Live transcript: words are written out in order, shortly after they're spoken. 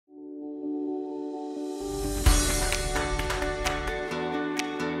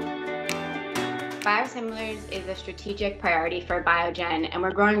Biosimilars is a strategic priority for Biogen, and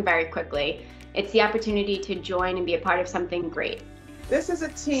we're growing very quickly. It's the opportunity to join and be a part of something great. This is a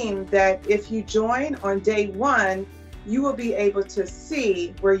team that if you join on day one, you will be able to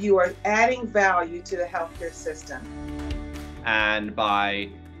see where you are adding value to the healthcare system. And by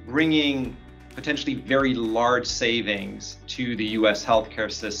bringing potentially very large savings to the US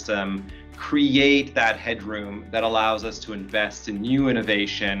healthcare system, create that headroom that allows us to invest in new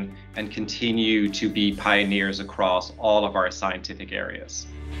innovation and continue to be pioneers across all of our scientific areas.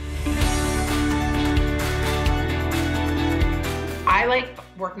 I like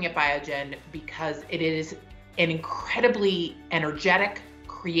working at Biogen because it is an incredibly energetic,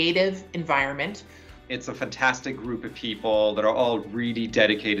 creative environment. It's a fantastic group of people that are all really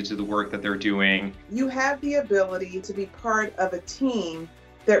dedicated to the work that they're doing. You have the ability to be part of a team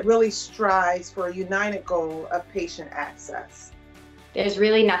that really strives for a united goal of patient access. There's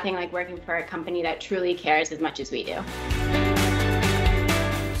really nothing like working for a company that truly cares as much as we do.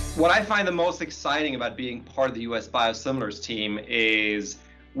 What I find the most exciting about being part of the US Biosimilars team is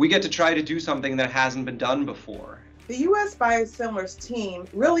we get to try to do something that hasn't been done before. The US Biosimilars team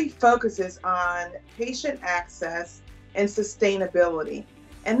really focuses on patient access and sustainability.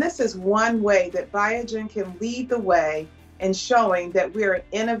 And this is one way that Biogen can lead the way in showing that we're an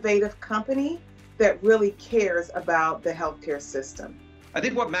innovative company that really cares about the healthcare system. I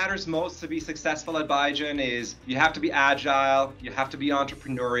think what matters most to be successful at Biogen is you have to be agile, you have to be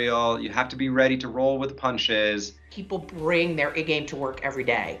entrepreneurial, you have to be ready to roll with the punches. People bring their A game to work every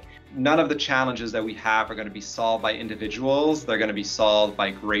day. None of the challenges that we have are going to be solved by individuals. They're going to be solved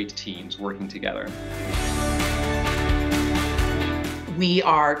by great teams working together. We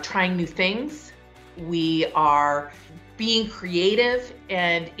are trying new things. We are being creative,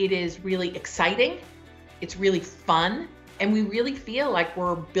 and it is really exciting. It's really fun, and we really feel like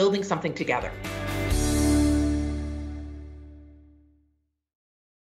we're building something together.